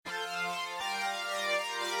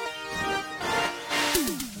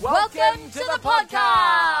Welcome to the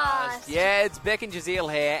podcast! Yeah, it's Beck and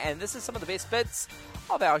Jeziel here, and this is some of the best bits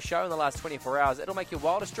of our show in the last 24 hours. It'll make your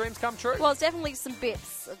wildest dreams come true. Well, it's definitely some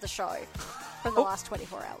bits of the show from the last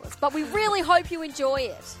 24 hours, but we really hope you enjoy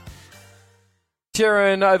it.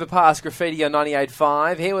 Sharon overpass graffiti on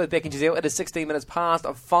 98.5 here with Beck and Jeziel. It is 16 minutes past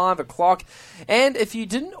 5 o'clock. And if you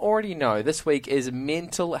didn't already know, this week is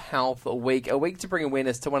Mental Health Week, a week to bring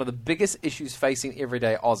awareness to one of the biggest issues facing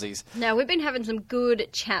everyday Aussies. Now, we've been having some good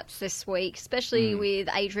chats this week, especially with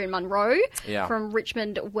Adrian Munro from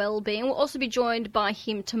Richmond Wellbeing. We'll also be joined by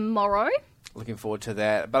him tomorrow. Looking forward to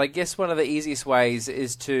that. But I guess one of the easiest ways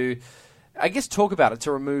is to, talk about it,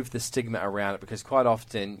 to remove the stigma around it, because quite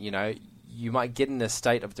often, you might get in a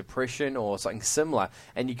state of depression or something similar,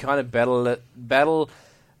 and you kind of battle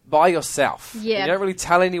by yourself. Yeah. You don't really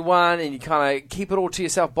tell anyone, and you kind of keep it all to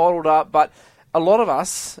yourself, bottled up. But a lot of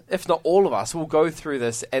us, if not all of us, will go through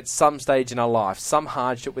this at some stage in our life, some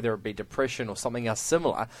hardship, whether it be depression or something else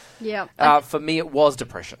similar. Yeah. For me, it was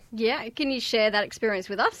depression. Yeah. Can you share that experience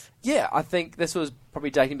with us? Yeah, I think this was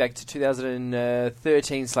probably dating back to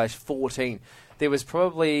 2013/14. There was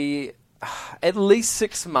probably at least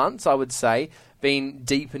 6 months, I would say, being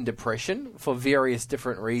deep in depression for various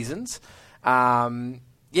different reasons.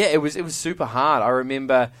 It was super hard. I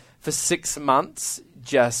remember for 6 months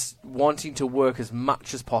just wanting to work as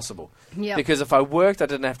much as possible. Yep. Because if I worked, I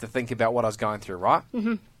didn't have to think about what I was going through, right?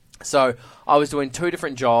 Mm-hmm. So I was doing 2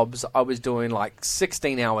 different jobs. I was doing like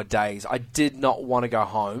 16-hour days. I did not want to go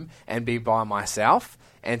home and be by myself.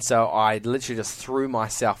 And so I literally just threw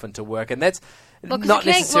myself into work. And that's not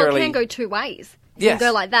necessarily... Well, it can go 2 ways. You Yes. can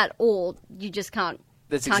go like that, or you just can't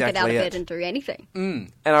get out of bed and do anything.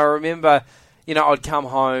 And I remember, I'd come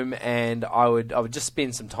home and I would just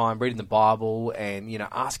spend some time reading the Bible and,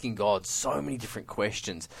 asking God so many different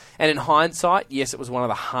questions. And in hindsight, yes, it was one of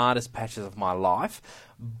the hardest patches of my life.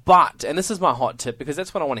 But, and this is my hot tip, because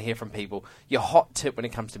that's what I want to hear from people, your hot tip when it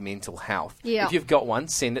comes to mental health. Yeah. If you've got one,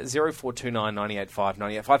 send it 0429 985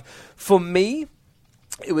 985. For me,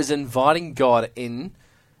 it was inviting God in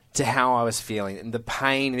to how I was feeling and the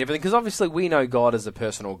pain and everything, because obviously we know God is a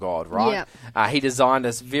personal God, right? Yeah. He designed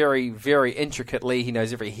us very, very intricately. He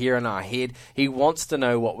knows every hair in our head. He wants to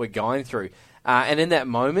know what we're going through. And in that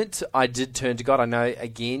moment, I did turn to God. I know,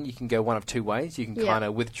 again, you can go one of 2 ways. You can kind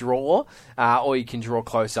of withdraw, or you can draw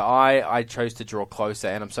closer. I chose to draw closer,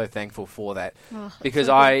 and I'm so thankful for that. Because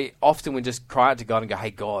I often would just cry out to God and go,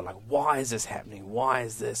 hey, God, like, why is this happening? Why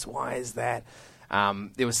is this? Why is that?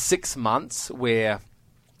 There was 6 months where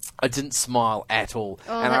I didn't smile at all.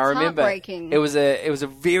 Oh, and that's I remember heartbreaking. it was a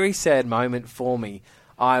very sad moment for me.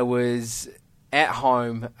 I was at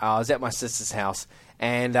home. I was at my sister's house,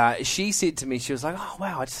 and she said to me, she was like, "Oh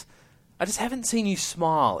wow, I just haven't seen you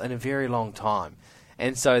smile in a very long time."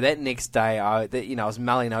 And so that next day, I was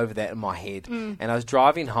mulling over that in my head, and I was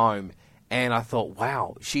driving home. And I thought,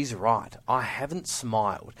 wow, she's right. I haven't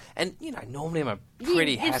smiled. And, normally I'm a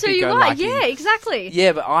pretty happy-go-lucky. Yeah, exactly.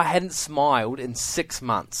 Yeah, but I hadn't smiled in 6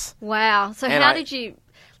 months. Wow. So did you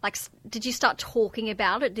start talking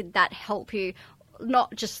about it? Did that help you?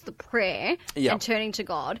 Not just the prayer and turning to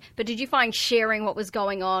God, but did you find sharing what was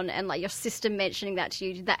going on and like your sister mentioning that to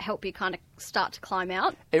you, did that help you kind of start to climb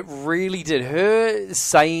out? It really did. Her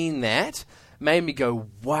saying that made me go,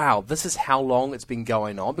 wow, this is how long it's been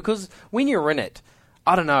going on. Because when you're in it,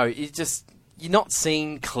 I don't know, you're not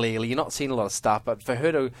seeing clearly, you're not seeing a lot of stuff. But for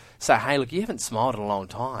her to say, hey, look, you haven't smiled in a long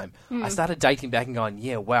time. I started dating back and going,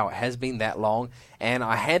 yeah, wow, it has been that long. And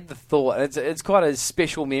I had the thought, it's quite a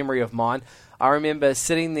special memory of mine. I remember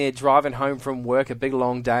sitting there driving home from work, a big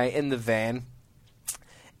long day, in the van.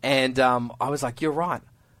 And I was like, you're right.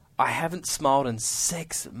 I haven't smiled in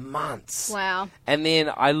 6 months. Wow. And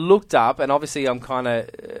then I looked up, and obviously I'm kind of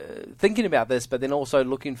thinking about this, but then also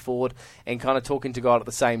looking forward and kind of talking to God at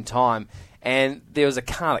the same time. And there was a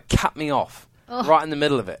car that cut me off right in the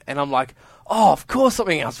middle of it. And I'm like, oh, of course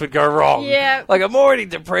something else would go wrong. Yeah. Like, I'm already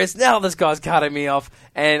depressed. Now this guy's cutting me off.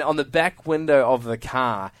 And on the back window of the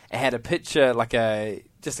car, it had a picture,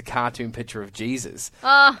 just a cartoon picture of Jesus.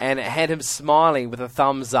 And it had him smiling with a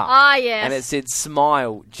thumbs up. Yes. And it said,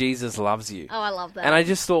 smile, Jesus loves you. Oh, I love that. And I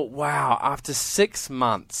just thought, wow, after 6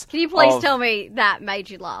 months. Can you please tell me that made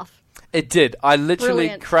you laugh? It did. I literally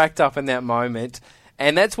Brilliant. cracked up in that moment.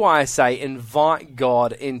 And that's why I say invite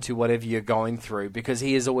God into whatever you're going through, because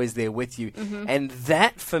he is always there with you. And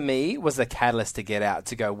that, for me, was the catalyst to get out,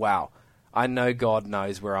 to go, wow, I know God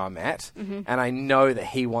knows where I'm at, and I know that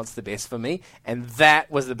He wants the best for me, and that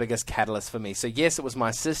was the biggest catalyst for me. So yes, it was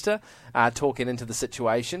my sister talking into the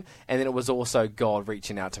situation, and then it was also God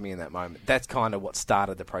reaching out to me in that moment. That's kind of what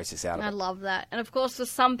started the process out of it. I love that. And of course, for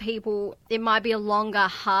some people, it might be a longer,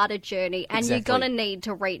 harder journey, and you're going to need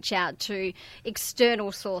to reach out to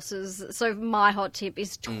external sources. So my hot tip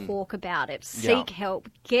is talk about it. Seek help.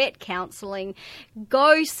 Get counselling.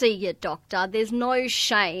 Go see your doctor. There's no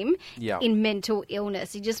shame in mental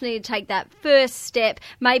illness. You just need to take that first step.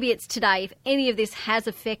 Maybe it's today. If any of this has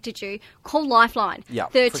affected you, call Lifeline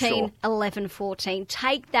 13 11 14.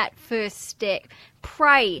 Take that first step.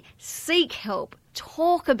 Pray. Seek help.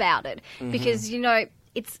 Talk about it. Because, you know,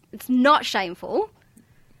 it's not shameful.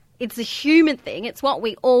 It's a human thing. It's what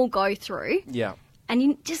we all go through. Yeah. And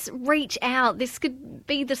you just reach out. This could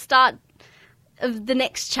be the start of the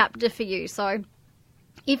next chapter for you. So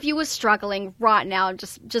if you were struggling right now,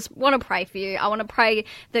 just want to pray for you. I want to pray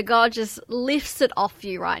that God just lifts it off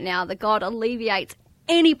you right now, that God alleviates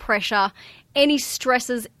any pressure, any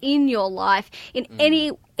stresses in your life, in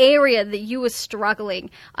any area that you are struggling.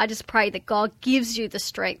 I just pray that God gives you the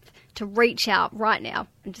strength to reach out right now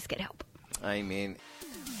and just get help. Amen.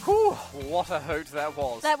 Whew, what a hoot that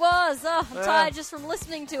was. That was. Oh, I'm tired just from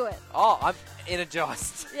listening to it. Oh, I'm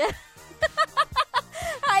energized. Yeah.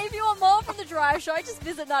 Hey, if you want more from The Drive Show, just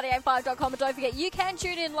visit 985.com, and don't forget you can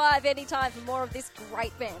tune in live anytime for more of this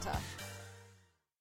great banter.